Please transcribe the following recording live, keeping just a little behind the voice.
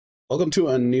Welcome to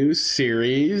a new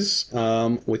series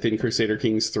within Crusader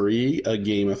Kings 3, A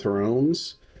Game of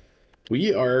Thrones.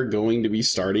 We are going to be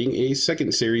starting a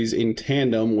second series in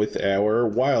tandem with our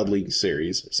Wildling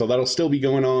series. So that'll still be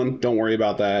going on. Don't worry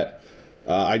about that.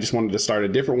 I just wanted to start a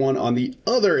different one on the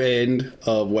other end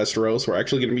of Westeros. We're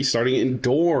actually going to be starting in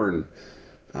Dorne.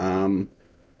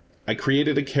 I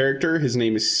created a character. His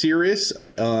name is Sirius.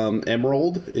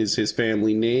 Emerald is his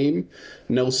family name.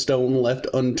 No stone left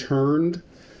unturned.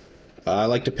 I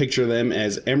like to picture them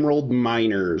as emerald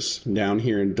miners down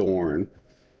here in Dorne.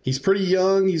 He's pretty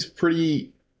young. He's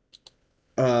pretty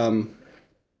good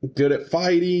at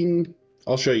fighting.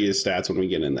 I'll show you his stats when we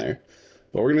get in there.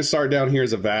 But we're going to start down here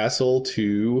as a vassal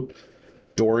to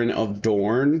Doran of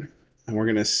Dorne. And we're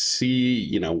going to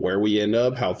see, where we end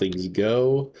up, how things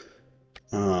go.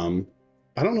 I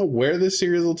don't know where this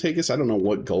series will take us. I don't know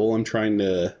what goal I'm trying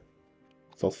to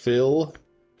fulfill.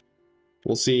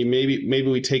 We'll see. Maybe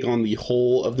we take on the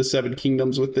whole of the Seven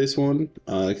Kingdoms with this one,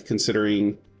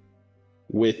 considering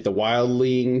with the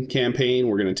Wildling campaign,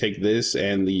 we're going to take this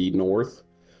and the North.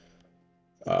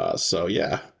 So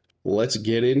yeah, let's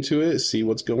get into it, see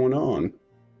what's going on.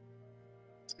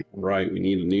 Right, we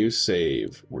need a new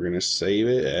save. We're going to save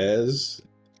it as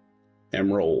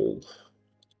Emerald.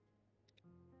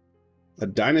 A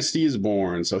dynasty is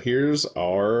born. So here's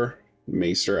our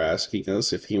Maester asking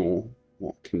us if he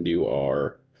can do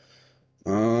our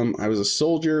I was a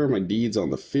soldier, my deeds on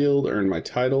the field earned my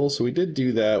title. So we did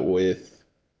do that with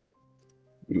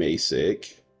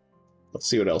Masic. Let's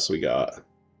see what else we got.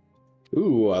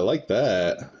 Ooh, I like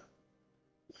that.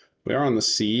 We are on the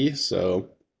sea, so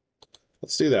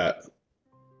let's do that.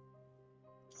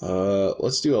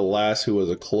 Let's do a lass who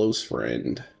was a close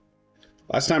friend.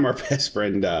 Last time our best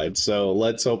friend died, so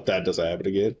let's hope that doesn't happen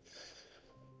again.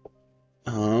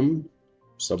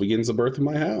 So begins the birth of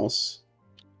my house.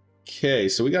 Okay,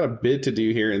 so we got a bit to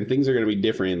do here, and things are going to be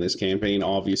different in this campaign,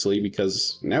 obviously,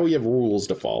 because now we have rules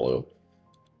to follow.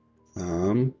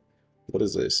 What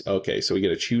is this? Okay, so we get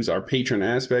to choose our patron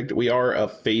aspect. We are a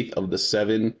Faith of the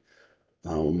Seven.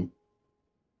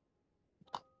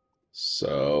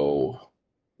 So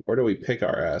where do we pick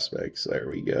our aspects? There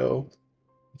we go.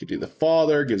 We could do the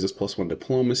father, gives us +1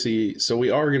 diplomacy. So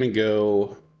we are going to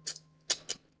go...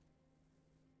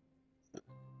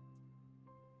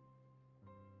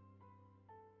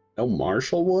 No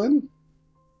martial one?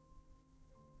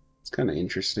 It's kind of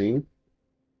interesting.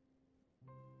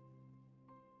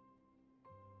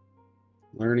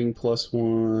 Learning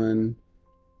 +1.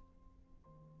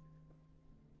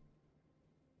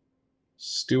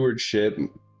 Stewardship.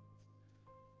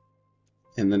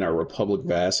 And then our Republic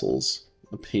vassals.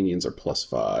 Opinions are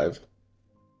 +5.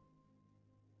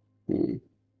 The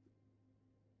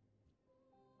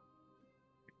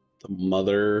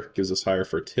mother gives us higher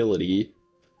fertility.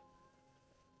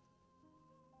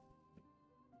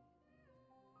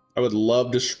 I would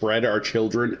love to spread our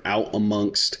children out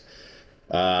amongst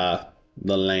the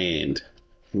land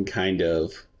and kind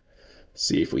of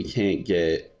see if we can't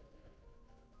get,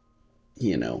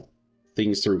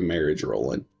 things through marriage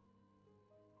rolling.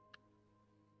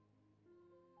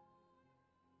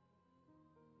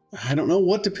 I don't know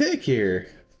what to pick here.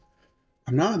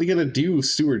 I'm not going to do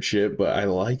stewardship, but I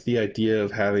like the idea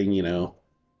of having,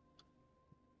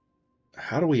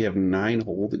 how do we have 9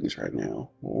 holdings right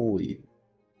now? Holy...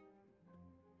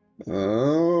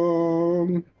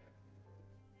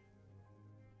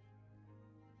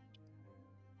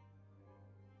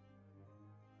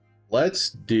 Let's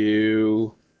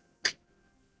do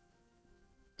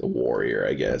the warrior,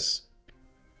 I guess.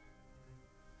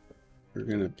 We're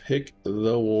gonna pick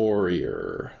the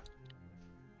warrior.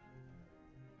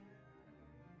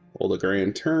 Hold a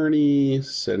grand tourney,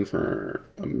 send for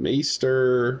a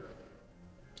maester.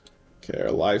 Okay, our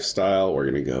lifestyle, we're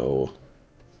gonna go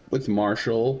with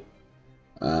martial.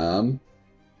 I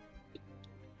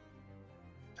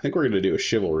think we're gonna do a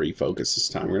chivalry focus this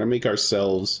time. We're gonna make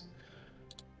ourselves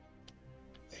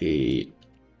a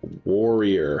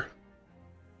warrior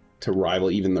to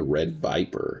rival even the Red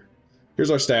Viper.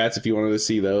 Here's our stats if you wanted to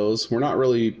see those. We're not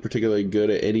really particularly good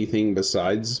at anything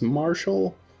besides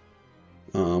martial.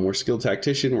 We're skilled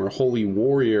tactician, we're a holy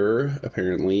warrior,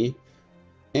 apparently.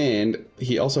 And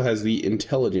he also has the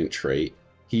intelligent trait.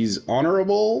 He's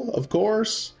honorable, of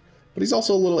course, but he's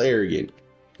also a little arrogant,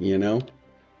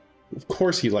 Of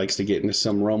course he likes to get into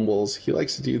some rumbles. He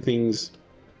likes to do things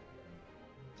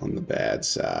on the bad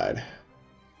side.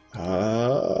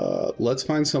 Let's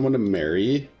find someone to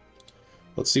marry.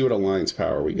 Let's see what alliance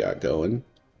power we got going.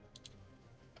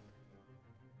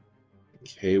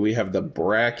 Okay, we have the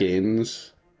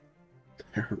Brackens.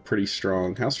 They're pretty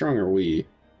strong. How strong are we?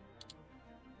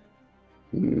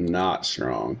 Not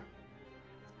strong.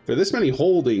 For this many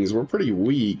holdings, we're pretty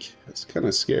weak. It's kind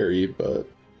of scary, but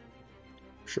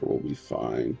I'm sure we'll be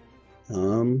fine.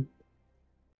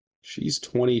 She's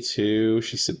 22.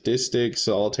 She's sadistic,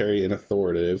 solitary, and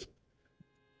authoritative.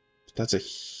 That's a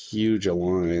huge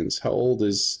alliance. How old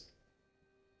is...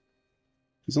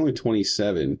 He's only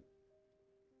 27. Is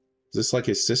this like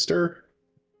his sister?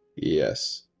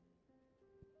 Yes.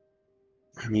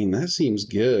 I mean, that seems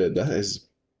good. That is...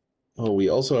 Oh, we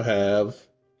also have...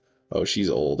 Oh, she's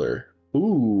older.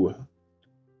 Ooh.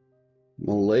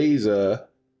 Malaysia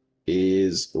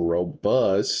is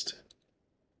robust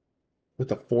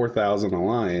with a 4,000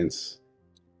 alliance.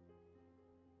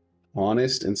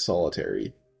 Honest and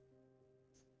solitary.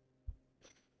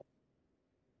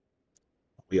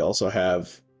 We also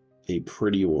have a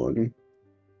pretty one.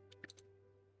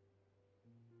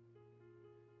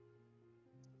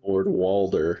 Lord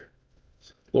Walder.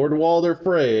 Lord Walder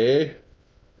Frey, eh?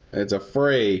 It's a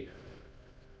Frey.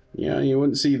 Yeah, you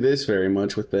wouldn't see this very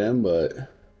much with them, but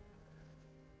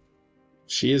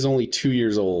she is only 2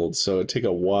 years old, so it'd take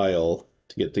a while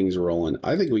to get things rolling.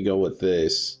 I think we go with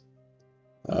this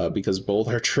because both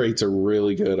our traits are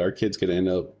really good. Our kids could end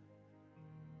up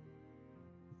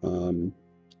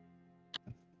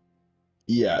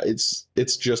yeah, it's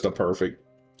just a perfect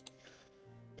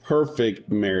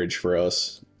marriage for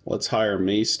us. Let's hire a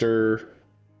maester.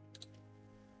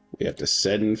 We have to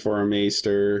send for a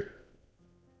maester.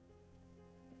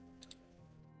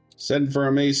 Send for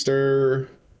a maester.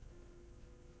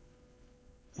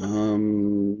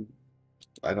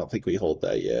 I don't think we hold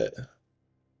that yet.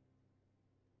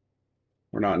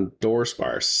 We're not endorsed by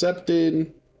our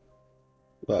septon.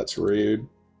 That's rude.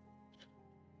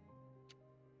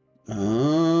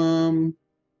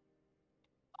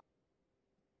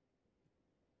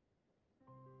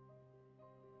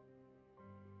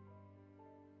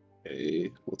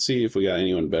 Okay, let's see if we got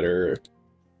anyone better.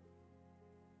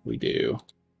 We do.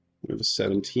 We have a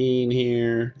 17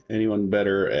 here. Anyone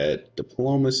better at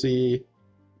diplomacy?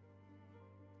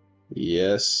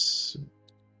 Yes.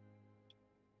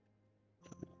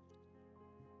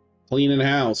 Cleaning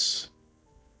house.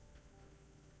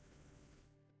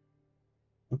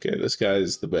 Okay, this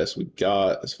guy's the best we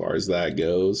got as far as that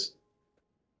goes.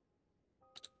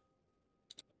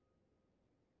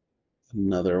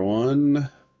 Another one.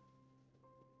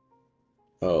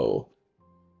 Oh.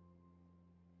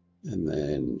 And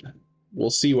then we'll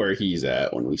see where he's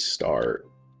at when we start.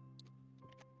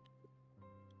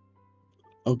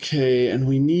 Okay, and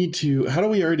we need to... How do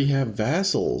we already have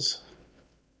vassals?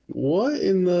 What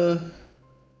in the...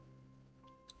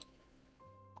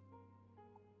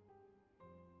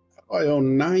 I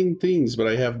own 9 things, but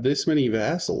I have this many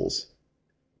vassals.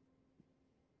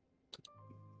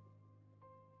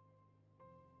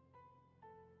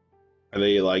 Are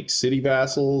they like city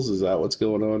vassals? Is that what's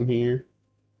going on here?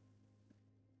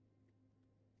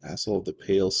 Vassal of the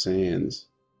Pale Sands.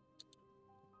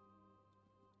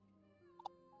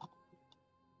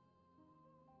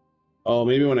 Oh,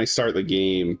 maybe when I start the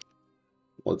game.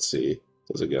 Let's see.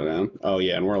 Does it go down? Oh,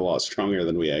 yeah, and we're a lot stronger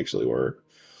than we actually were.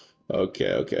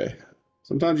 Okay, okay.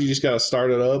 Sometimes you just gotta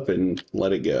start it up and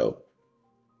let it go.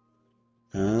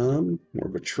 We're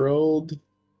betrothed.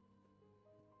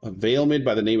 A Veilmid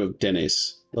by the name of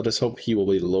Dennis. Let us hope he will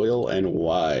be loyal and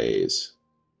wise.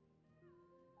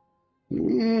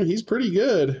 He's pretty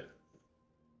good.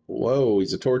 Whoa,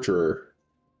 he's a torturer.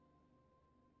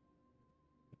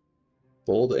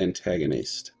 Bold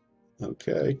antagonist.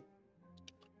 Okay.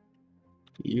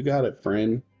 You got it,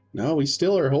 friend. No, we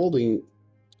still are holding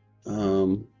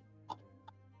a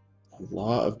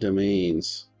lot of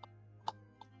domains.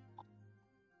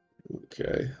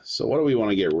 Okay, so what do we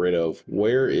want to get rid of?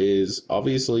 Where is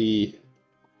obviously...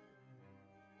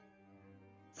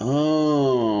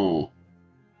 Oh.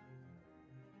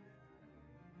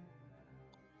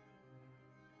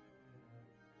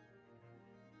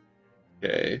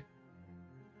 Okay.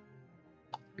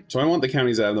 So I want the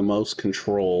counties that have the most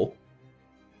control.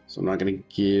 So I'm not going to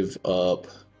give up,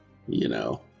 you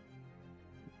know.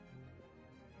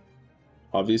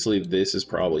 Obviously, this is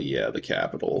probably, yeah, the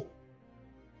capital.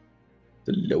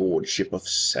 The Lordship of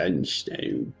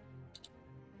Sandstone.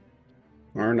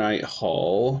 Arnite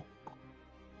Hall.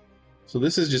 So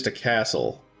this is just a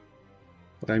castle.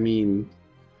 But I mean,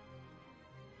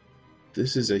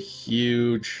 this is a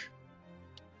huge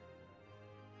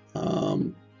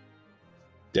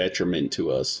detriment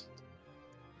to us.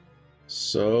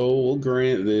 So we'll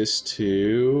grant this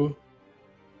to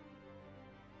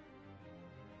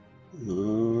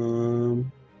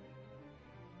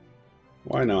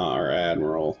why not our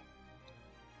admiral?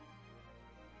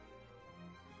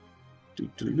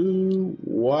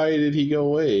 Why did he go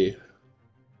away?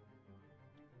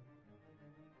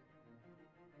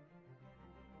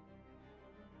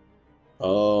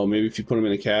 Oh, maybe if you put him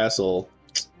in a castle.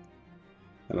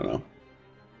 I don't know.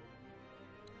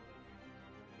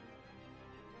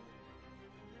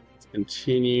 Let's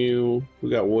continue. We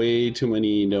got way too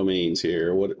many domains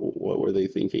here. What were they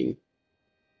thinking?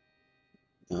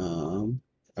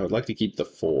 I would like to keep the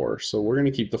 4. So we're going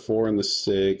to keep the 4 and the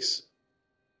 6.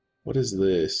 What is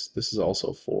this? This is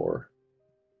also 4.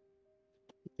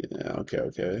 Yeah,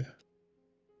 okay.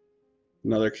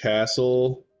 Another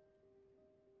castle.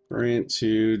 Grant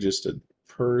to just a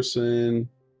person.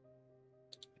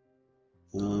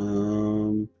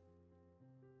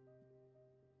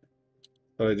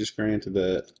 But I just granted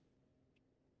that.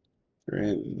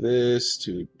 Grant this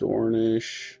to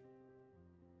Dornish.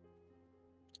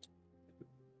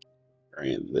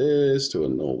 Grant this to a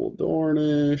noble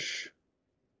Dornish.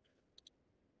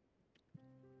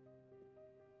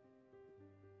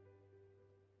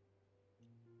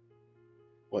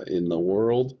 What in the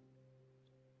world?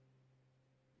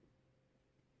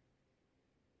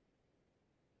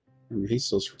 I mean, he's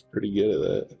still pretty good at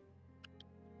that.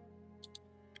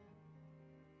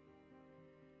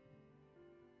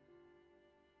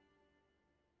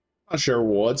 Not sure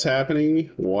what's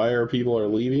happening. Why are people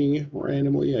leaving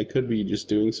randomly? I could be just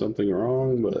doing something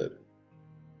wrong, but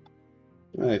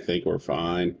I think we're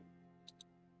fine.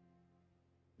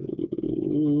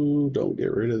 Ooh, don't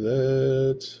get rid of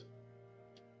that.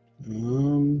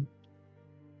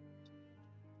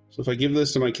 So if I give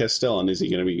this to my Castellan, is he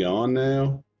going to be gone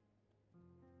now?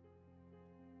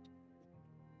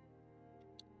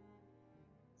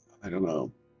 I don't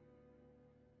know.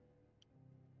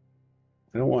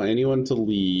 I don't want anyone to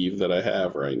leave that I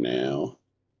have right now.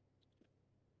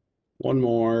 One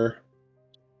more.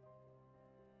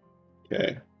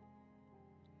 Okay.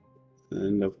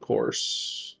 And of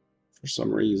course, for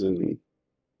some reason...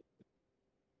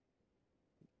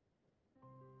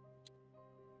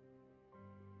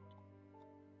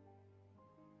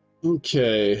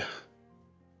 Okay.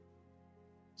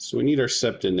 So we need our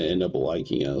Septon to end up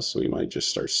liking us, so we might just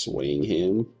start swaying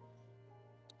him.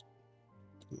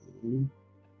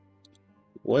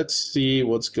 Let's see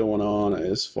what's going on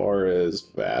as far as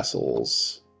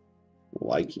vassals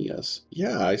liking us.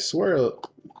 Yeah, I swear that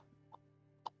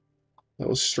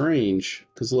was strange.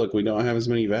 Because look, we don't have as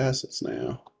many vassals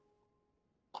now.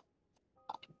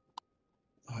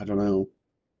 I don't know.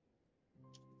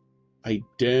 I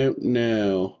don't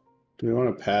know. Do we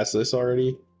want to pass this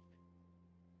already?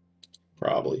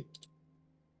 Probably.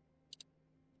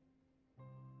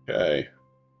 Okay.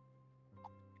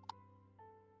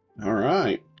 All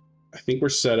right. I think we're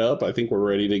set up. I think we're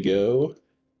ready to go.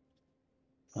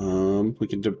 We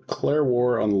can declare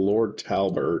war on Lord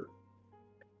Talbot.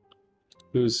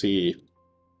 Who's he?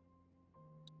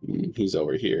 He's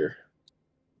over here.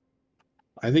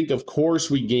 I think, of course,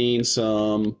 we gain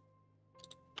some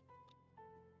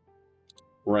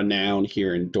renown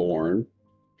here in Dorne.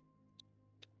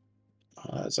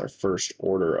 It's our first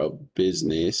order of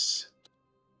business.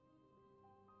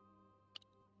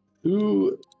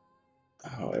 Who?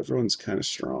 Oh, everyone's kind of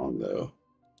strong, though.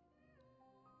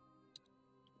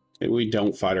 Maybe we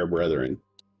don't fight our brethren.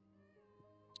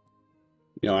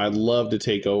 You know, I'd love to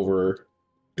take over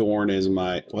Dorne as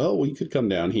my... Well, we could come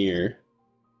down here.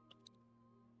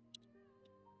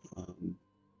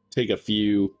 Take a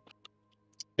few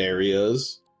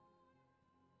areas.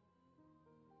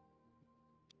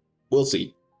 We'll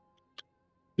see.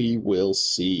 We will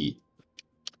see.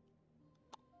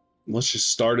 Let's just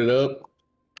start it up.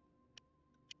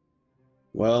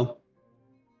 Well,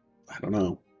 I don't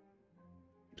know.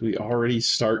 Do we already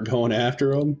start going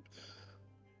after them?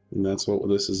 And that's what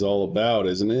this is all about,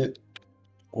 isn't it?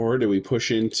 Or do we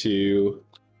push into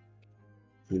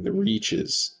the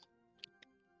reaches?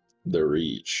 The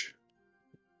reach.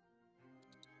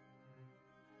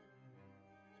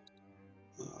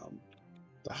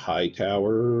 The high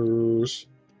towers.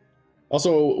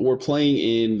 Also, we're playing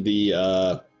in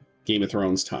the Game of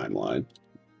Thrones timeline.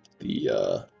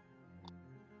 The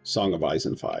Song of Ice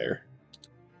and Fire.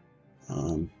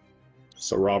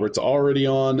 So Robert's already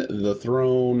on the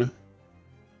throne.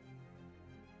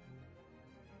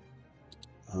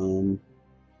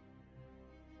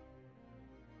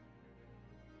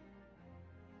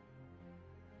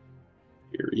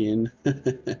 Tyrion.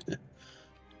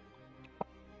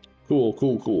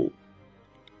 Cool.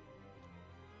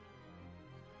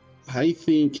 I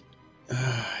think,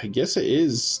 I guess it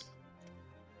is.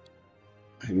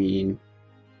 I mean,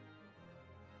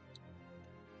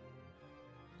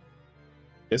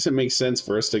 I guess it makes sense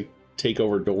for us to take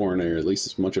over Dorne, or at least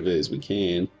as much of it as we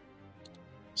can.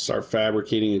 Start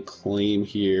fabricating a claim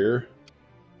here.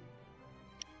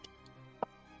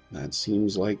 That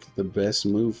seems like the best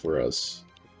move for us.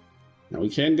 Now we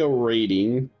can go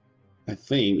raiding, I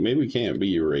think. Maybe we can't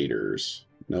be raiders.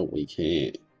 No, we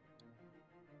can't.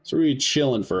 So we're gonna be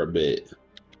chilling for a bit.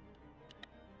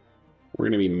 We're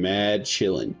gonna be mad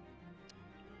chilling.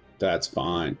 That's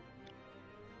fine.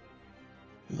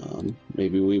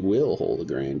 Maybe we will hold a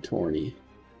grand tourney.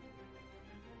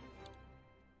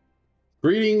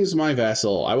 Greetings, my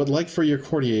vassal. I would like for your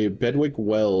courtier, Bedwick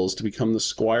Wells, to become the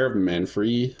Squire of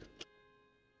Manfrey.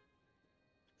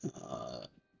 The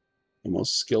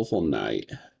most skillful knight.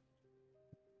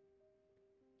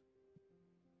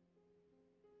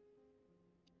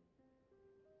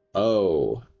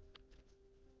 Oh.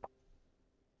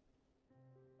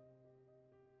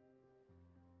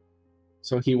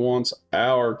 So he wants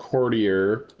our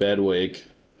courtier, Bedwick,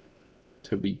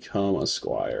 to become a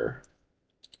squire.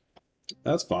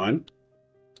 That's fine.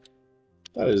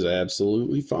 That is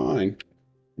absolutely fine.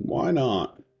 Why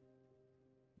not?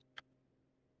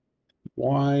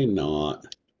 Why not?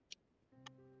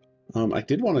 I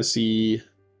did want to see...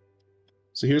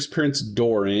 So here's Prince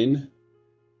Doran.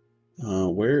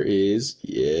 Where is...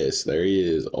 Yes, there he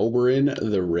is.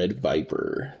 Oberyn the Red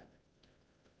Viper.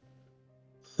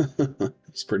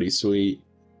 He's pretty sweet.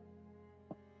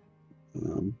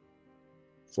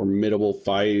 Formidable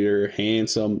fighter,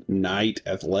 handsome, knight,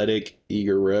 athletic,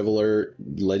 eager reveler,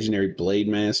 legendary blade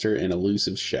master, and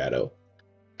elusive shadow.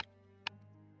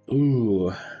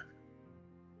 Ooh.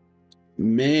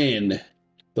 Man,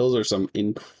 those are some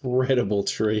incredible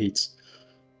traits.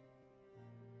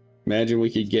 Imagine we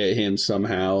could get him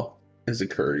somehow as a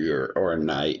courier or a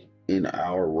knight in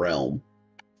our realm.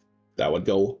 That would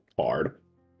go hard.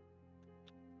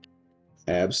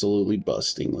 Absolutely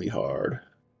bustingly hard.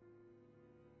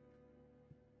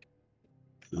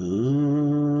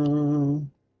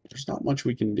 There's not much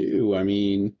we can do. I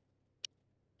mean,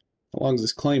 how long is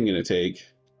this claim going to take?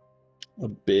 A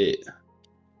bit.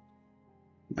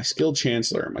 My skilled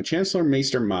Chancellor. My Chancellor,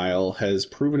 Maester Mile, has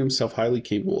proven himself highly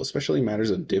capable, especially in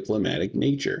matters of diplomatic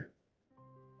nature.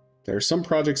 There are some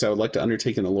projects I would like to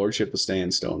undertake in the Lordship of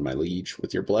Sandstone, my liege,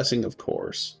 with your blessing, of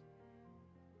course.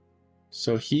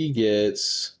 So he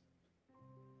gets...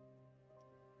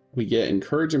 We get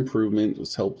encourage improvement,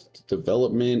 which helps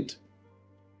development.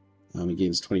 He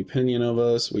gains 20 opinion of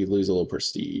us. We lose a little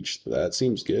prestige. That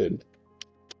seems good.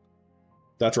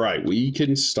 That's right. We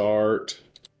can start...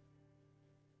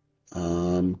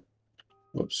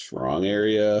 Whoops, wrong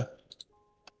area.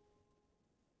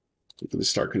 We can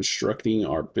start constructing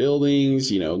our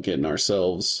buildings, you know, getting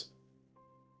ourselves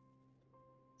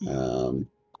some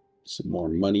more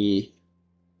money.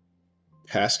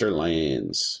 Pasture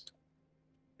lands.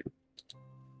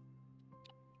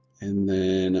 And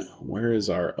then where is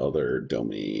our other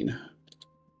domain?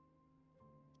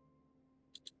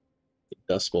 The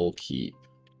Dust Bowl Keep.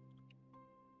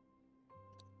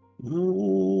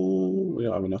 Oh, we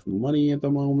don't have enough money at the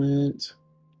moment.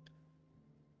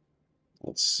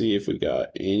 Let's see if we got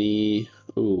any.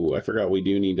 Ooh, I forgot we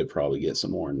do need to probably get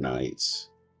some more knights.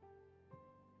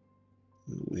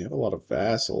 We have a lot of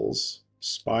vassals.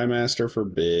 Spymaster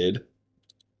forbid.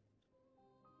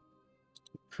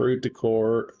 Fruit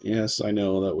decor. Yes, I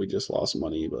know that we just lost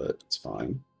money, but it's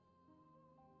fine.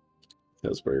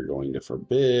 Because we're going to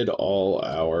forbid all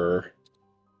our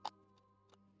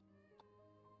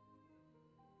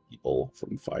people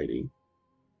from fighting.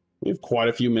 We have quite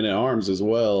a few men-at-arms as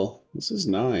well. This is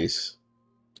nice.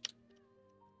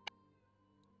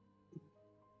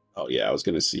 Oh yeah, I was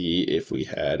going to see if we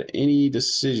had any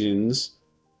decisions.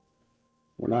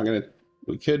 We're not going to...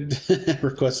 We could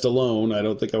request a loan. I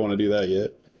don't think I want to do that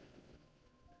yet.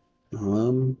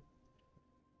 No,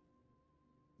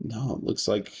 it looks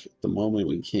like at the moment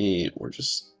we can't. We're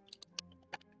just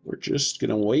going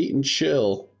to wait and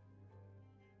chill.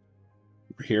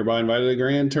 We're hereby invited to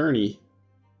grand tourney.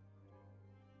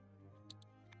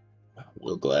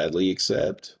 We'll gladly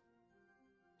accept.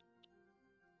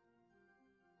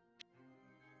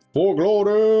 For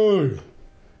glory!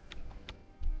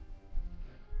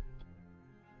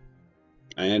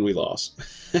 And we lost.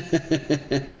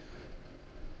 I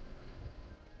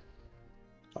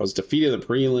was defeated in the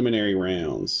preliminary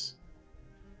rounds.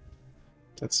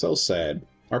 That's so sad.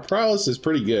 Our prowess is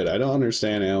pretty good. I don't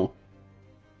understand how.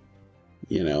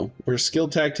 You know, we're a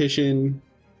skilled tactician.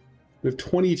 We have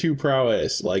 22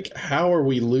 prowess. Like, how are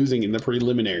we losing in the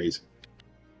preliminaries?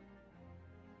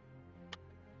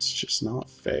 It's just not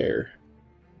fair.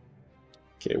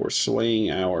 Okay, we're slaying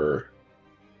our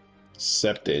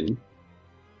Septon.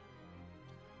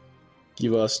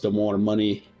 give us the more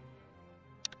money.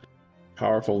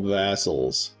 Powerful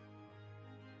vassals.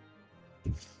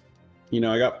 You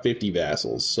know, I got 50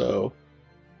 vassals, so...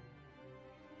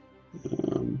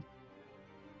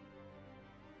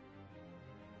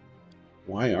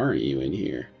 why aren't you in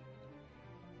here?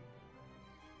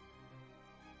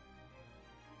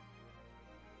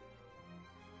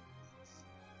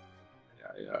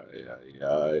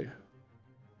 Yeah.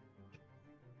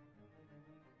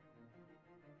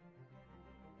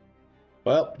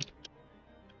 Well,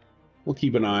 we'll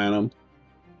keep an eye on them.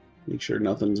 Make sure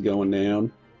nothing's going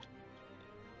down.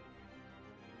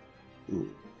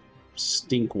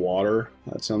 Stink water.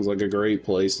 That sounds like a great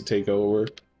place to take over.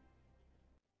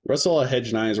 Russell, a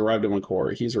hedge knight, has arrived at my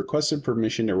court. He's requested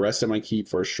permission to rest at my keep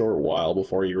for a short while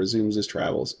before he resumes his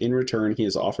travels. In return, he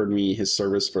has offered me his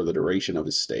service for the duration of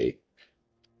his stay.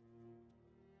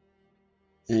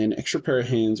 An extra pair of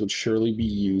hands would surely be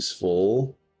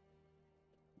useful.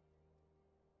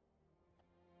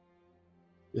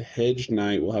 The hedge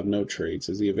knight will have no traits.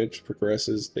 As the event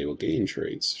progresses, they will gain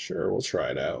traits. Sure, we'll try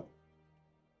it out.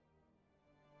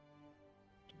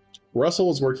 Russell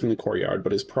was working in the courtyard,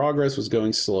 but his progress was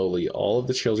going slowly. All of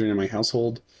the children in my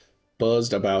household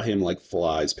buzzed about him like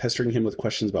flies, pestering him with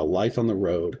questions about life on the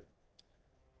road.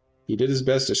 He did his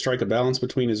best to strike a balance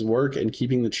between his work and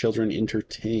keeping the children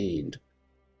entertained.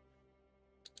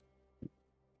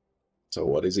 So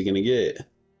what is he going to get?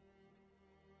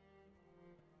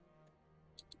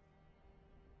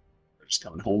 Just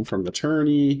coming home from the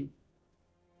tourney.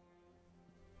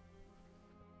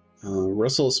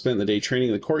 Russell spent the day training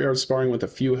in the courtyard, sparring with a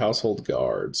few household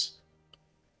guards.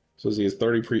 So he has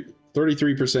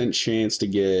 33% chance to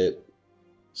get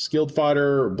skilled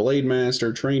fighter, blade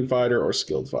master, trained fighter, or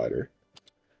skilled fighter.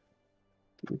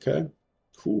 Okay,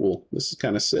 cool. This is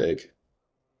kind of sick.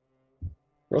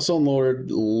 Russell and Lord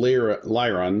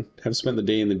Lyron have spent the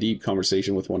day in the deep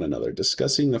conversation with one another,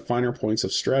 discussing the finer points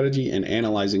of strategy and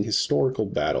analyzing historical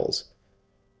battles.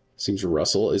 Seems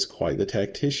Russell is quite the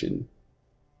tactician.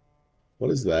 What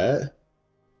is that?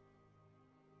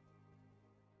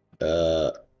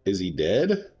 Is he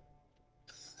dead?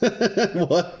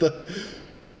 What the?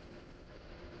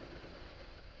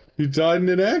 He died in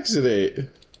an accident.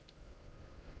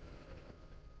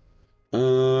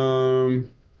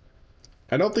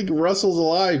 I don't think Russell's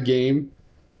alive, game.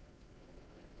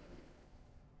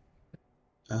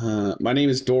 My name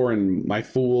is Dorne, my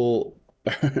fool.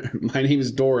 My name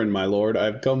is Dorne, my lord. I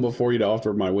have come before you to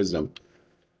offer my wisdom.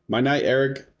 My knight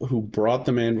Eric, who brought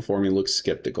the man before me, looks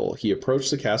skeptical. He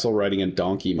approached the castle riding a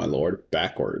donkey, my lord,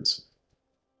 backwards.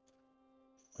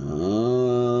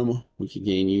 We can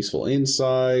gain useful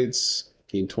insights,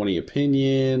 gain 20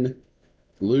 opinion,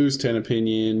 lose 10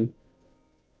 opinion.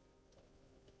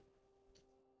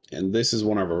 And this is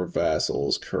one of our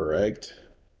vassals, correct?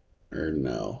 Or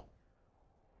no?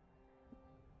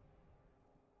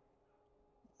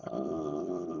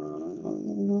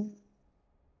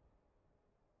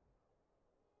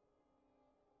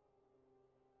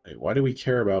 Wait, why do we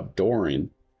care about Dorne?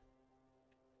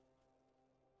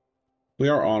 We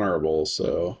are honorable,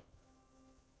 so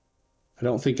I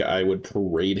don't think I would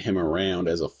parade him around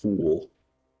as a fool.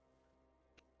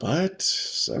 But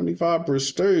 75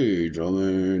 prestige, I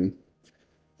mean,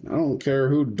 I don't care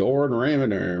who Dorne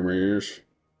Ramadam is.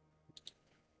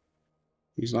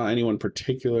 He's not anyone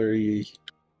particularly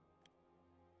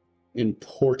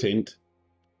important,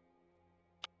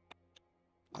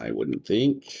 I wouldn't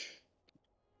think.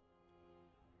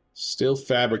 Still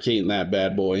fabricating that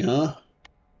bad boy, huh?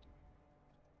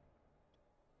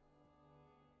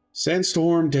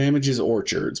 Sandstorm damages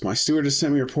orchards. My steward has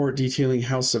sent me a report detailing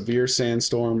how severe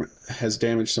sandstorm has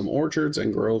damaged some orchards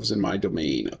and groves in my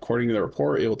domain. According to the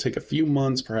report, it will take a few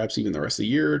months, perhaps even the rest of the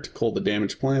year, to cull the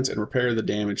damaged plants and repair the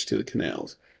damage to the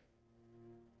canals.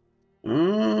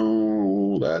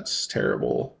 Oh, that's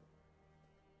terrible.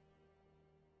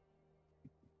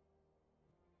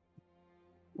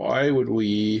 Why would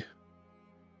we...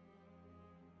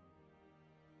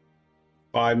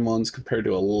 5 months compared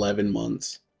to 11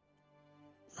 months?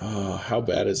 Oh, how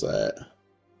bad is that?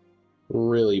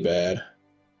 Really bad.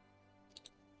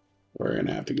 We're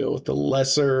gonna have to go with the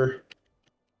lesser.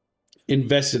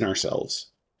 Invest in ourselves.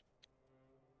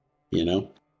 You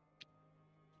know?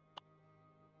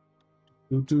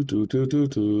 Need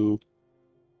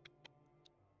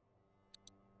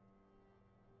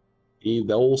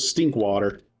the old stink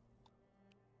water.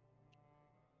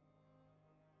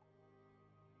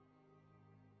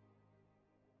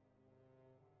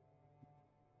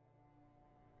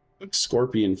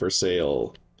 Scorpion for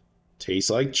sale. Tastes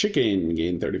like chicken.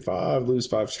 Gain 35, lose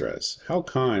 5 stress. How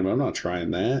kind, but I'm not trying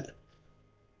that.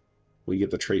 We get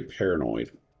the trait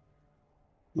paranoid.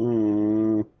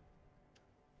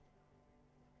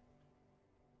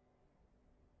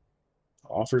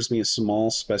 Offers me a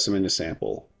small specimen to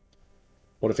sample.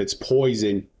 What if it's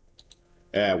poison?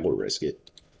 We'll risk it.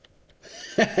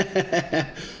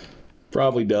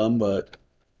 Probably dumb, but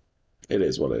it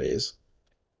is what it is.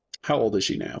 How old is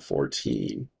she now?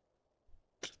 14.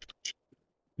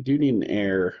 We do need an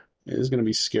heir. It is going to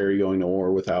be scary going to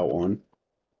war without one.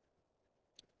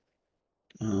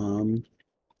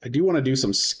 I do want to do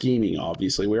some scheming,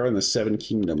 obviously. We are in the Seven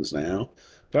Kingdoms now.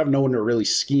 But I have no one to really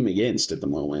scheme against at the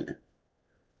moment.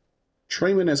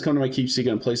 Trayman has come to my keep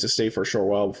seeking a place to stay for a short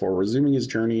while before resuming his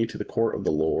journey to the court of the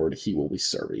Lord he will be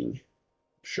serving.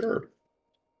 Sure.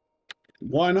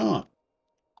 Why not?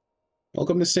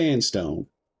 Welcome to Sandstone.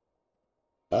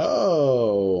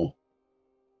 Oh.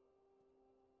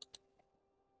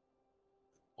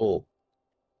 Oh.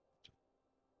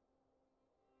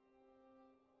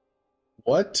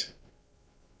 What?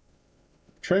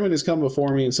 Trayman has come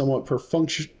before me and somewhat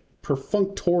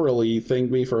perfunctorily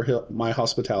thanked me for my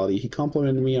hospitality. He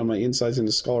complimented me on my insights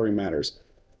into scholarly matters,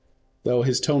 though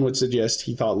his tone would suggest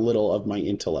he thought little of my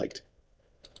intellect.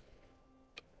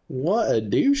 What a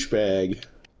douchebag.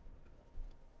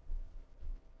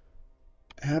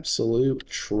 Absolute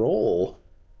troll.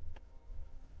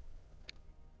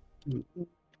 Who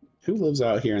lives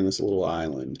out here in this little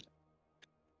island?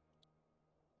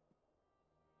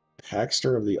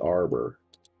 Paxter of the Arbor.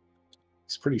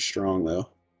 He's pretty strong, though.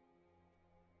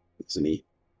 Isn't he?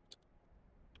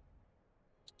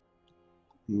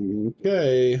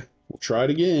 Okay. We'll try it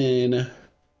again.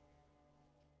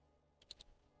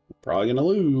 Probably gonna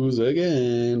lose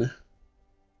again.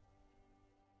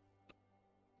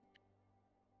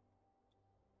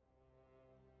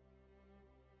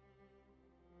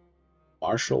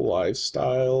 Martial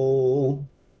lifestyle.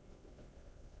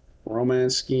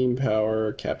 Romance, scheme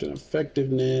power, captain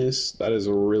effectiveness. That is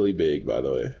really big, by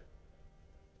the way.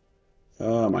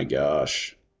 Oh my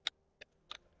gosh.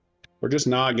 We're just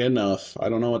not good enough. I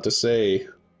don't know what to say.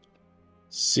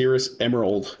 Cirrus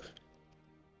Emerald.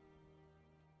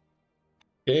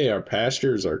 Okay, our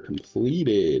pastures are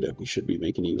completed. We should be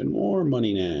making even more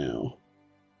money now.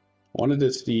 Wanted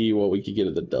to see what we could get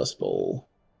at the Dust Bowl.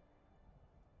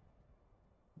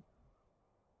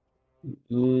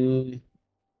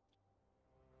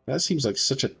 That seems like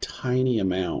such a tiny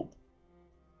amount.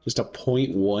 Just a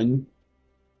 0.1.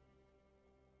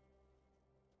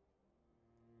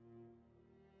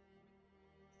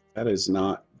 That is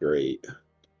not great.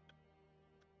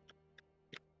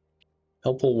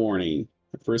 Helpful warning.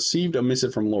 I've received a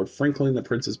missive from Lord Franklin, the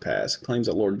Prince's Pass. It claims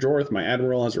that Lord Jorth, my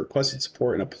admiral, has requested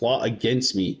support in a plot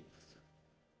against me.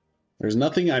 There's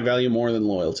nothing I value more than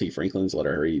loyalty, Franklin's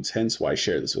letter reads, hence why I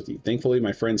share this with you. Thankfully,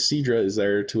 my friend Cedra is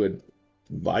there to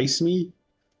advise me.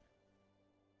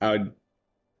 I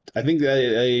think that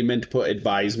they meant to put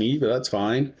advise me, but that's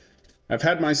fine. I've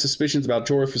had my suspicions about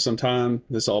Jorth for some time.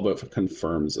 This all but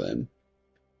confirms them.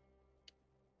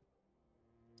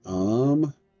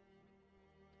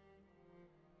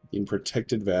 In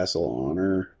protected vassal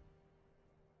honor.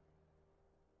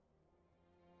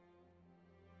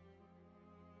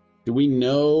 Do we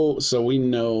know? So we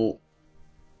know.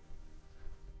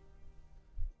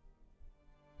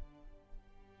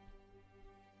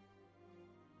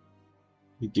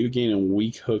 We do gain a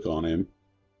weak hook on him.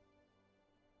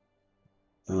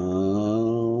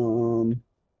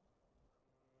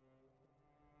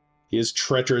 He is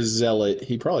treacherous zealot.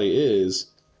 He probably is.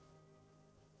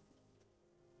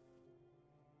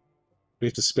 We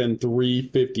have to spend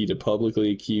 $350 to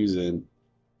publicly accuse him.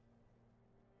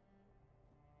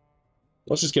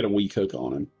 Let's just get a weak hook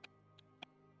on him.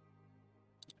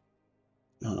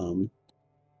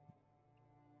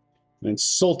 An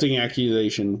insulting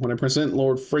accusation. When I present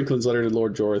Lord Franklin's letter to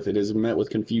Lord Jorth, it is met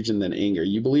with confusion then anger.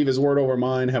 You believe his word over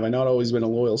mine? Have I not always been a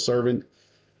loyal servant?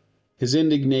 His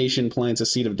indignation plants a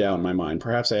seed of doubt in my mind.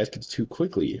 Perhaps I acted too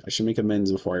quickly. I should make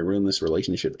amends before I ruin this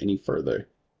relationship any further.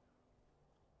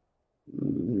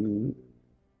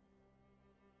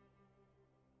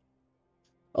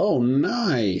 Oh,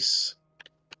 nice.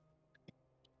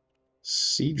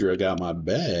 Cedra got my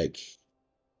back.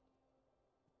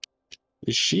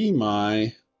 Is she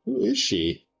my... Who is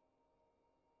she?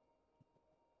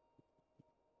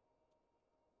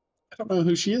 I don't know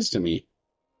who she is to me.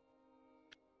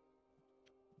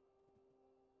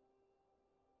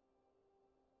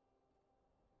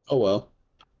 Oh well.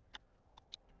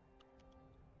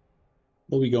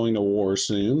 We'll be going to war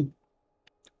soon.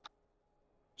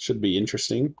 Should be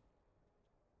interesting.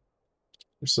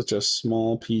 There's such a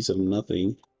small piece of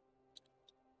nothing.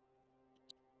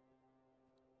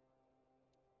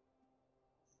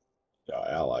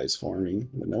 Allies forming.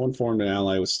 But no one formed an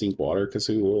ally with Stinkwater, because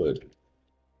who would?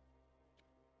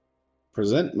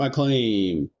 Present my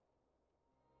claim.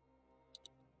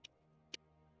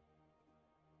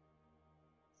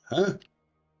 Huh?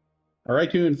 I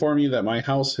write to inform you that my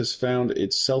house has found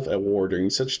itself at war. During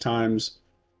such times,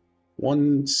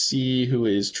 one see who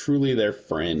is truly their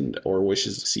friend or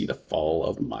wishes to see the fall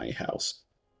of my house.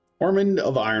 Ormond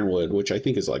of Ironwood, which I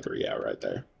think is like, yeah, right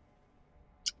there.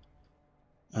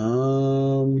 I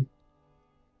don't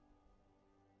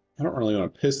really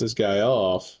want to piss this guy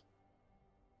off.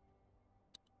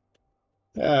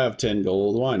 I have 10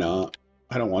 gold, why not?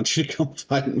 I don't want you to come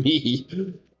fight me.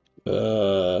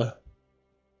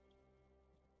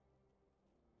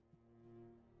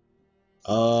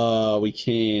 We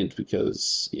can't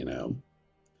because, you know,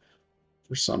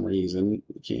 for some reason,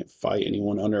 we can't fight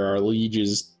anyone under our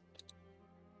liege's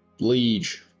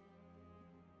liege.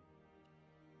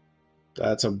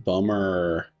 That's a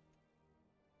bummer.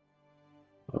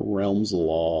 The realm's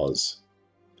laws.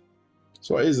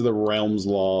 So what is the realm's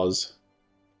laws?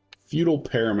 Feudal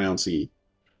paramountcy.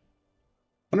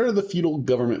 Under the feudal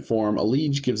government form, a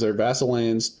liege gives their vassal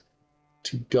lands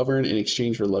to govern in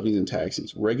exchange for levies and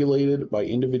taxes, regulated by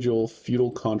individual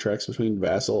feudal contracts between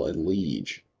vassal and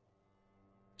liege.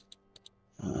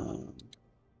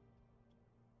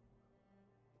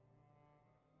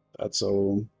 That's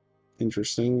so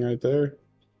interesting right there.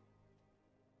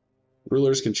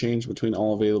 Rulers can change between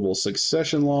all available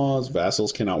succession laws.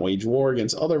 Vassals cannot wage war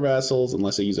against other vassals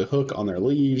unless they use a hook on their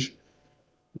liege.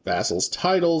 Vassals'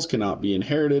 titles cannot be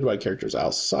inherited by characters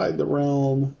outside the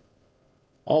realm.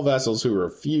 All vassals who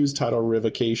refuse title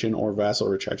revocation or vassal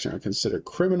rejection are considered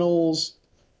criminals.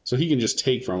 So he can just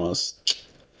take from us.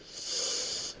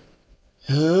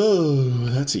 Oh,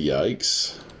 that's a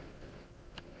yikes.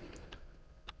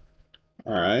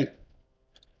 All right.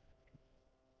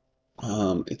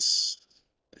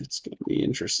 It's gonna be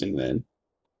interesting then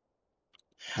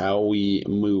how we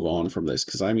move on from this,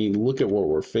 because I mean, look at what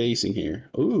we're facing here.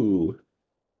 Ooh,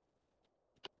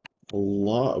 a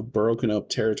lot of broken up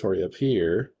territory up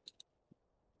here.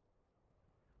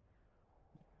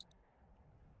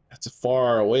 That's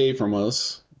far away from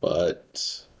us,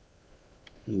 but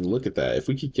I mean, look at that. If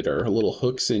we could get our little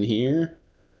hooks in here.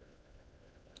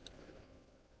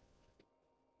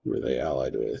 Who are they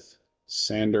allied with?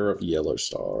 Sander of Yellow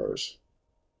Stars.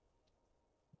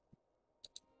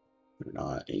 They're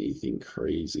not anything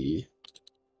crazy.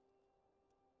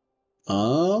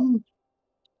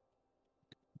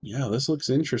 Yeah, this looks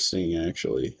interesting,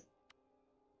 actually.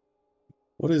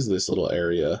 What is this little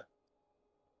area?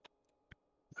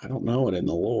 I don't know it in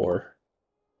the lore.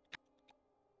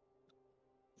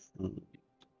 Got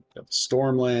the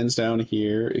Stormlands down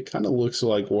here. It kind of looks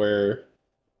like where...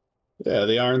 Yeah,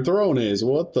 the Iron Throne is.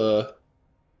 What the...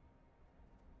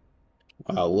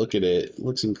 Wow, look at it. It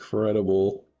looks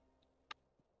incredible.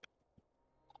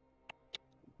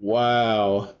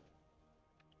 Wow.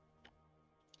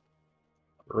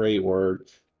 Great work.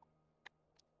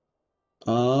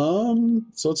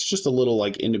 So it's just a little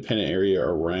like independent area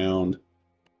around.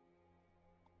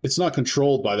 It's not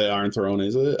controlled by the Iron Throne,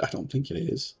 is it? I don't think it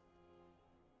is.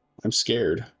 I'm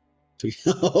scared to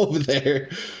go over there.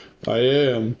 I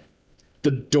am.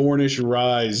 The Dornish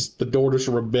Rise, the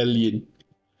Dornish Rebellion.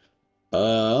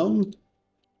 Why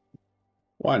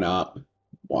not?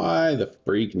 Why the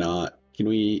freak not? Can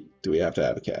we, do we have to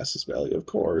have a Casus Belli? Of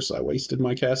course, I wasted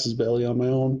my Casus Belli on my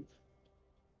own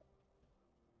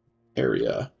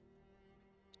area.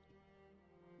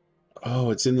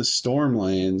 Oh, it's in the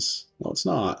Stormlands. No, it's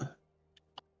not.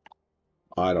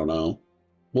 I don't know.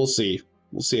 We'll see.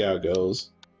 We'll see how it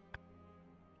goes.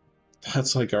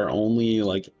 That's like our only,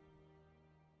 like...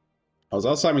 I was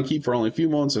outside my keep for only a few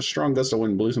moments. A strong gust of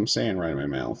wind blew some sand right in my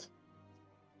mouth.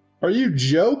 Are you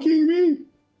joking me?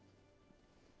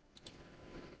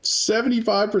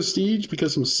 75 prestige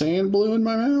because some sand blew in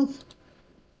my mouth?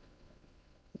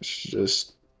 It's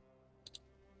just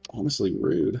honestly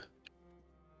rude.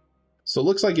 So it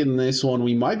looks like in this one,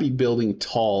 we might be building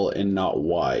tall and not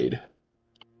wide.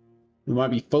 We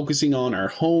might be focusing on our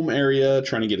home area,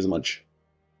 trying to get as much,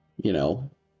 you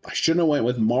know, I shouldn't have went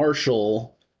with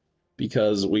Marshall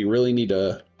because we really need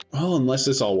to, well, unless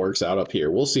this all works out up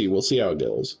here. We'll see. We'll see how it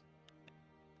goes.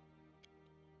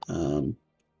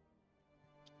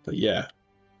 But yeah,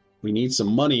 we need some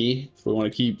money if we want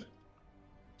to keep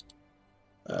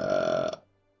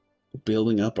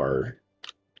building up our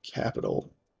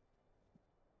capital.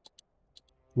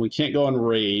 We can't go on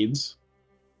raids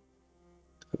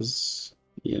because,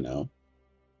 you know,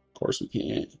 of course we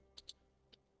can't.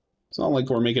 It's not like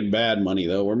we're making bad money,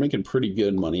 though. We're making pretty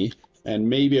good money. And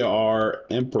maybe our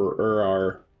emperor or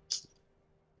our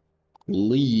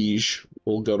liege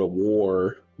will go to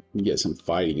war and get some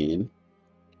fighting in.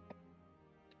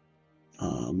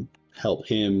 Help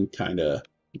him kind of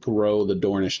grow the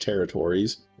Dornish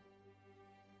territories.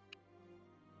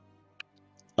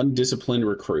 Undisciplined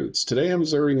recruits. Today I'm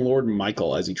observing Lord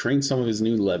Michael as he trains some of his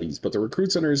new levies, but the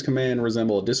recruits under his command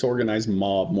resemble a disorganized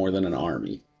mob more than an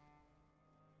army.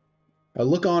 I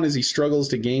look on as he struggles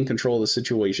to gain control of the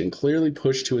situation, clearly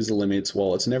pushed to his limits.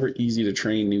 While it's never easy to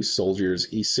train new soldiers,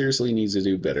 he seriously needs to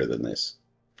do better than this.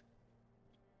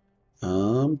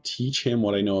 Teach him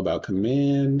what I know about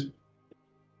command.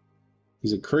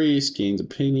 He's a priest, gains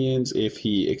opinions if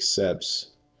he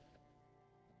accepts.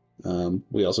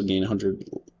 We also gain 100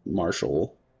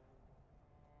 martial.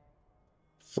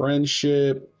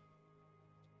 Friendship.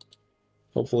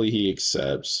 Hopefully he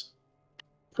accepts.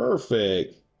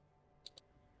 Perfect.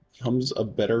 Becomes a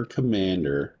better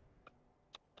commander.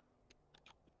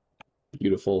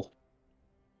 Beautiful.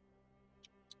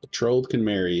 Betrothed can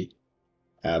marry.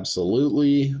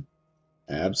 Absolutely.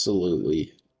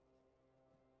 Absolutely.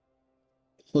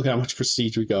 Look how much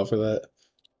prestige we got for that.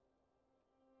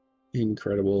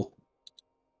 Incredible.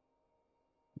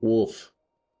 Wolf.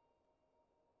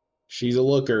 She's a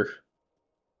looker.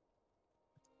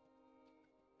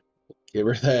 Give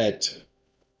her that.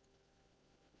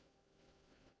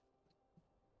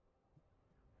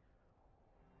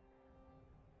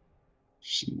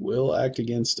 She will act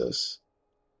against us.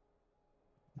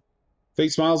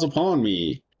 Fate smiles upon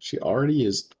me. She already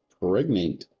is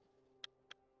pregnant.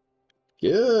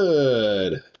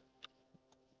 Good.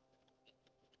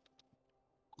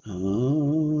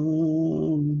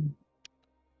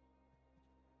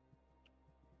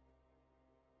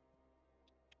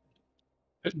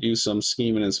 Do some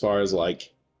scheming as far as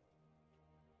like,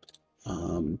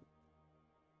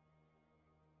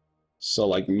 so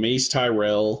like Mace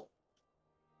Tyrell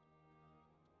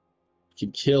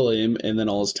could kill him, and then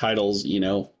all his titles, you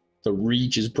know, the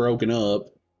reach is broken up.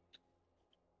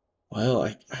 Well,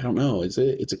 I don't know. Is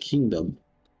it? It's a kingdom.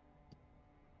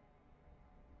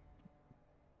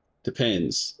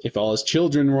 Depends. If all his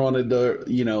children wanted the,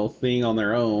 you know, thing on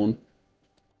their own,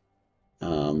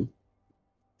 um,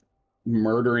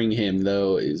 murdering him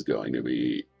though is going to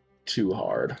be too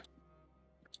hard.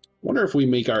 Wonder if we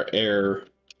make our heir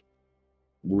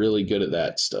really good at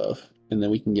that stuff, and then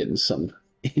we can get in some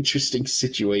interesting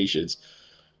situations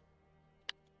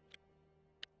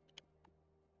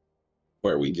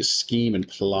where we just scheme and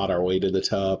plot our way to the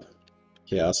top.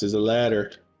 Chaos is a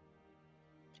ladder.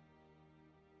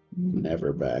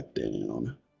 Never back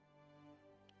down.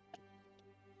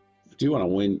 I do want to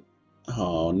win.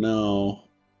 Oh no.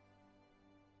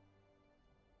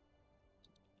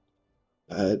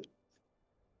 That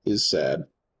is sad.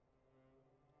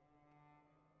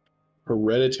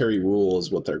 Hereditary rule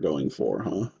is what they're going for,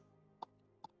 huh?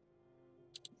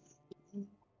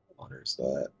 Where's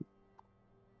that?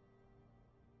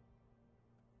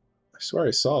 I swear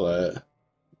I saw that.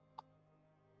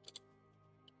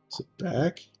 Is it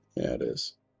back? Yeah, it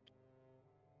is.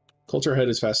 Culture Head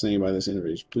is fascinated by this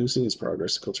innovation, boosting its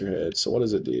progress to Culture Head. So what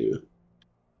does it do?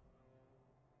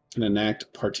 Can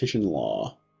enact partition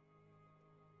law.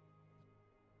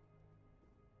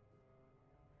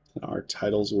 And our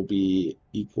titles will be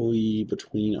equally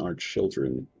between our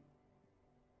children.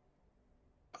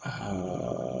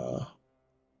 I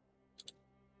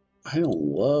don't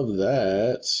love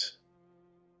that.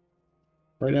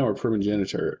 Right now we're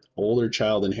primogenitor. Older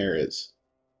child inherits.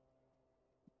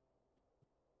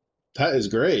 That is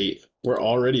great. We're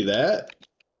already that.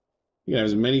 You can have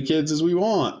as many kids as we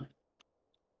want.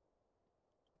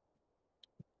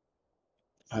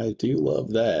 I do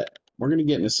love that. We're going to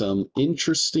get into some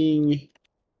interesting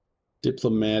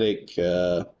diplomatic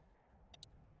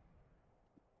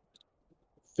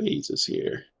phases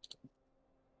here.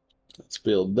 Let's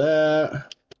build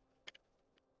that.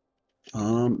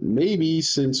 Maybe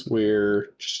since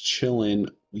we're just chilling,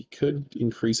 we could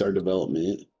increase our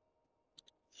development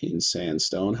in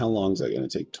sandstone. How long is that going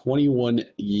to take? 21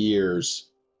 years.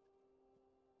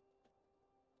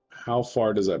 How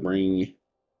far does that bring?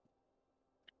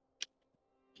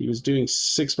 He was doing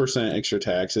 6% extra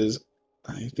taxes.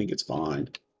 I think it's fine.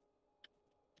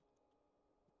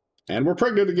 And we're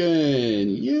pregnant again.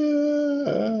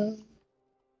 Yeah.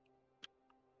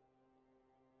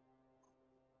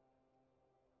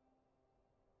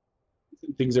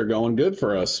 Things are going good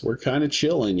for us. We're kind of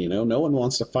chilling, you know. No one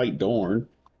wants to fight Dorne.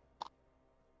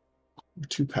 We're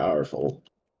too powerful.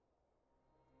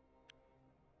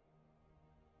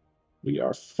 We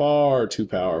are far too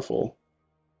powerful.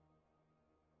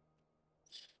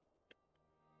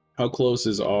 How close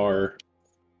is our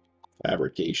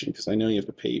fabrication? Because I know you have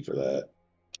to pay for that.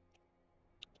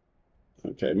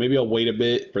 Okay, maybe I'll wait a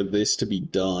bit for this to be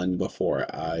done before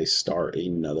I start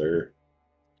another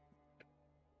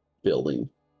building.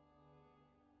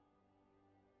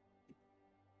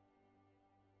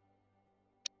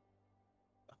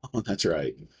 Oh, that's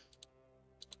right.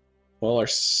 Well, our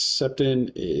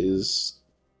Septon is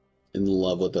in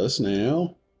love with us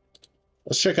now.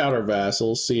 Let's check out our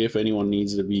vassals, see if anyone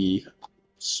needs to be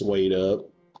swayed up.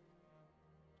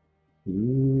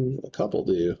 A couple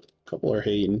do. A couple are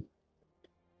hating.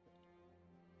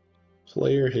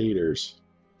 Player haters.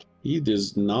 He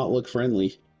does not look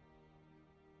friendly.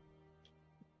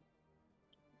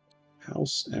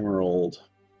 House Emerald.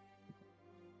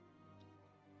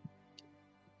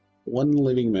 One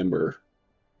living member.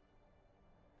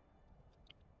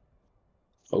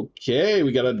 Okay,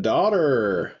 we got a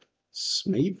daughter.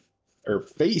 Her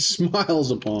face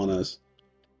smiles upon us.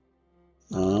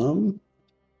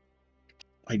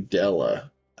 Idella.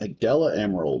 Idella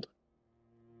Emerald.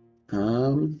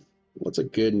 What's a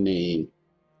good name?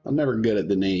 I'm never good at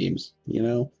the names, you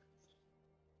know?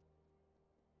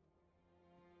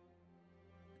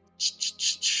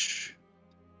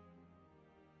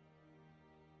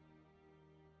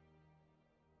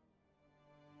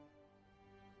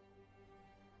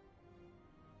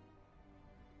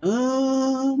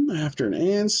 After an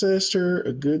ancestor,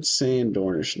 a good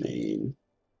Sandornish name.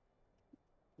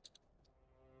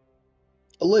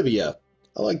 Olivia.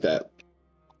 I like that.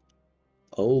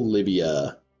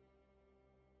 Olivia.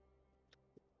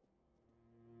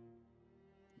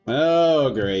 Oh,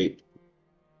 great.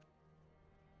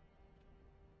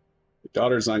 The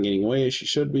daughter's not getting away as she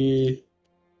should be.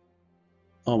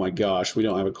 Oh my gosh, we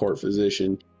don't have a court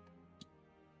physician.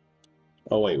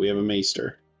 Oh wait, we have a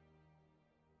maester.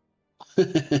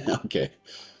 Okay.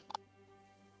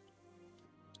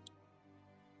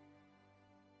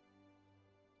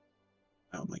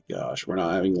 Oh my gosh, we're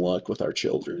not having luck with our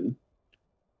children.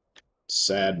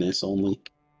 Sadness only.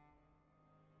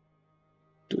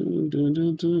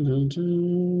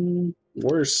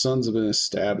 Warrior sons have been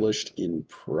established in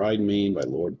Pride, Maine by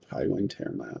Lord Tywin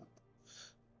Paramount.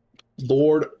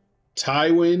 Lord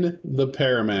Tywin the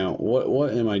Paramount.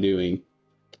 What am I doing?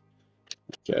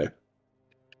 Okay.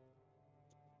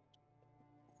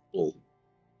 Well,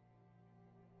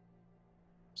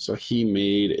 so he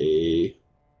made a,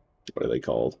 what are they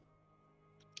called?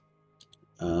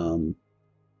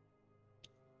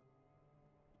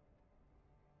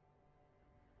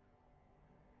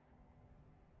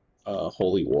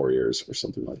 Holy Warriors or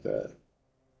something like that.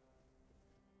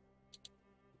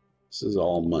 This is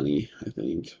all money, I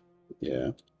think.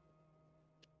 Yeah.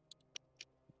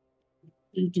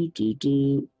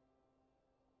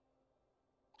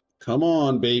 Come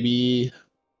on, baby.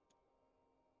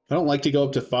 I don't like to go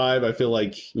up to 5. I feel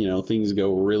like, you know, things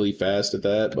go really fast at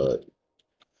that, but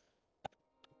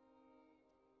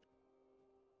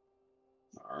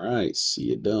all right,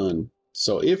 see it done.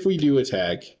 So if we do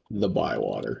attack the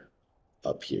Bywater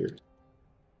up here,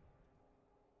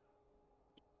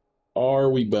 are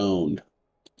we boned?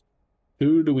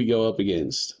 Who do we go up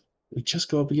against? We just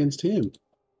go up against him.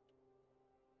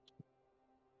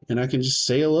 And I can just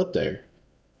sail up there.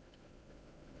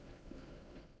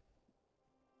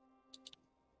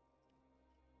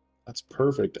 That's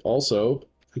perfect. Also,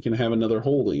 I can have another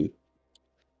holding.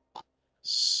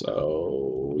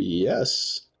 So,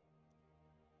 yes.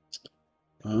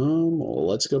 Well,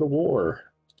 let's go to war.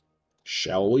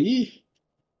 Shall we?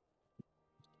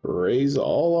 Raise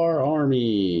all our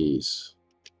armies.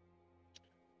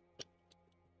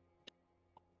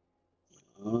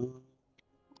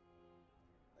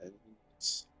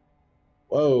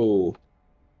 Whoa.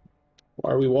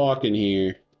 Why are we walking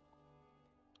here?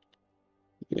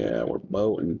 Yeah, we're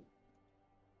boating.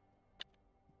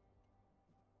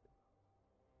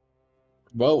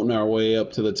 Boating our way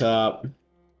up to the top.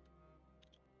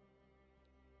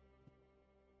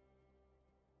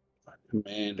 Our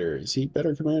commander. Is he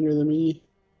better commander than me?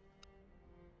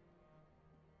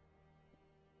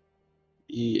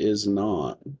 He is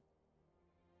not.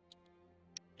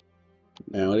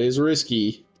 Now it is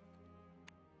risky.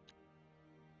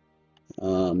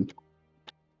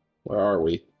 Where are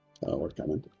we? Oh, we're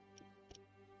coming.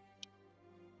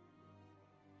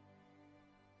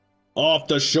 Off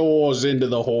the shores into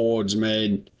the hordes,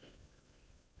 men.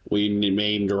 We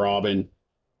named Robin.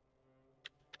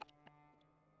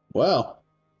 Well,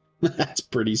 that's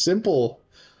pretty simple.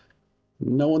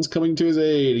 No one's coming to his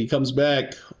aid. He comes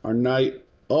back. Our knight.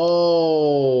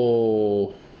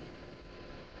 Oh.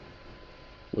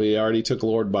 We already took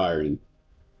Lord Byron.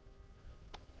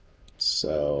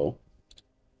 So,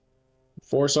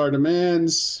 force our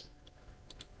demands.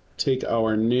 Take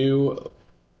our new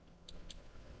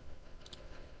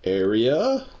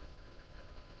area.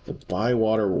 The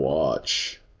Bywater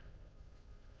Watch.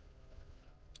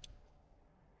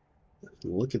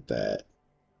 Look at that.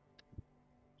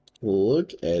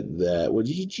 Look at that. Would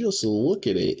you just look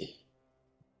at it?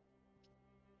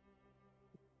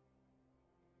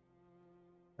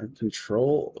 Our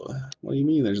control. What do you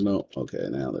mean there's no. Okay,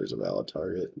 now there's a valid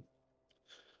target.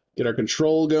 Get our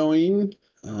control going.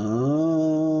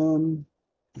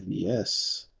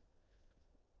 Yes.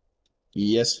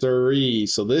 Yes, sirree.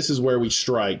 So this is where we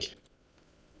strike.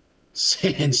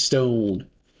 Sandstone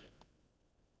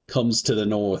comes to the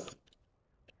north.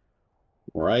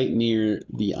 Right near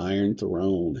the Iron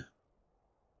Throne.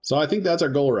 So I think that's our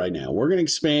goal right now. We're going to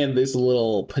expand this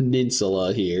little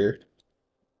peninsula here.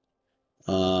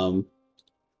 Because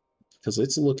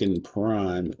it's looking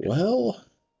prime. Well,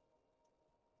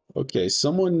 okay,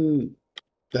 someone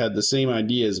had the same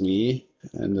idea as me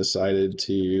and decided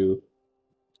to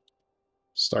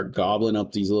start gobbling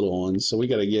up these little ones. So we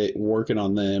got to get working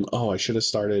on them. Oh, I should have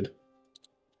started.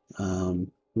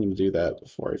 I'm going to do that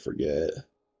before I forget.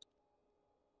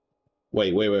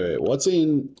 Wait. What's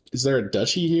in... Is there a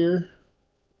duchy here?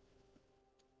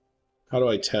 How do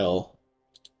I tell?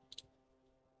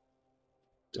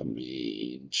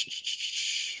 Domain.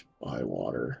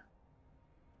 Bywater.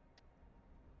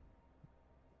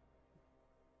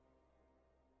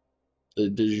 The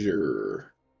de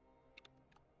jure.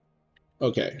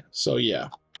 Okay, so yeah.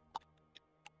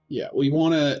 Yeah, we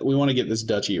wanna get this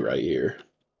duchy right here.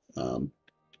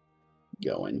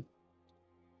 Going.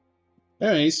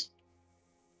 Anyways,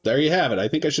 there you have it. I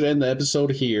think I should end the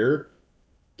episode here.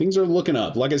 Things are looking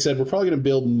up. Like I said, we're probably going to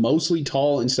build mostly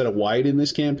tall instead of wide in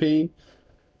this campaign.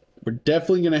 We're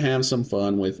definitely going to have some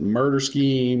fun with murder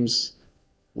schemes.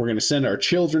 We're going to send our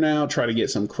children out, try to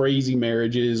get some crazy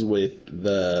marriages with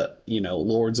the,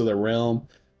 lords of the realm.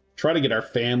 Try to get our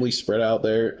family spread out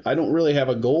there. I don't really have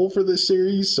a goal for this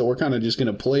series, so we're kind of just going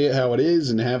to play it how it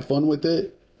is and have fun with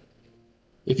it.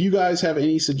 If you guys have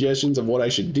any suggestions of what I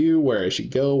should do, where I should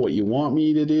go, what you want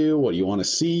me to do, what you want to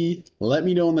see, let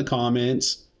me know in the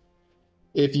comments.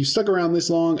 If you stuck around this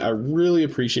long, I really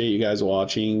appreciate you guys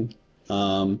watching.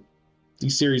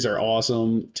 These series are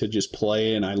awesome to just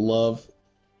play, and I love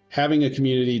having a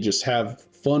community, just have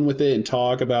fun with it and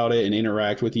talk about it and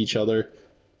interact with each other.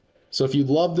 So if you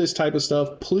love this type of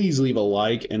stuff, please leave a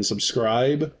like and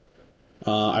subscribe.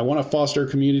 I want to foster a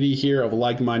community here of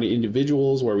like-minded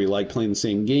individuals where we like playing the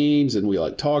same games and we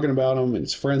like talking about them and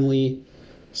it's friendly.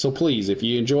 So please, if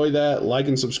you enjoy that, like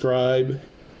and subscribe.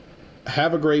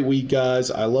 Have a great week,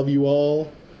 guys. I love you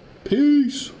all.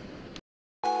 Peace.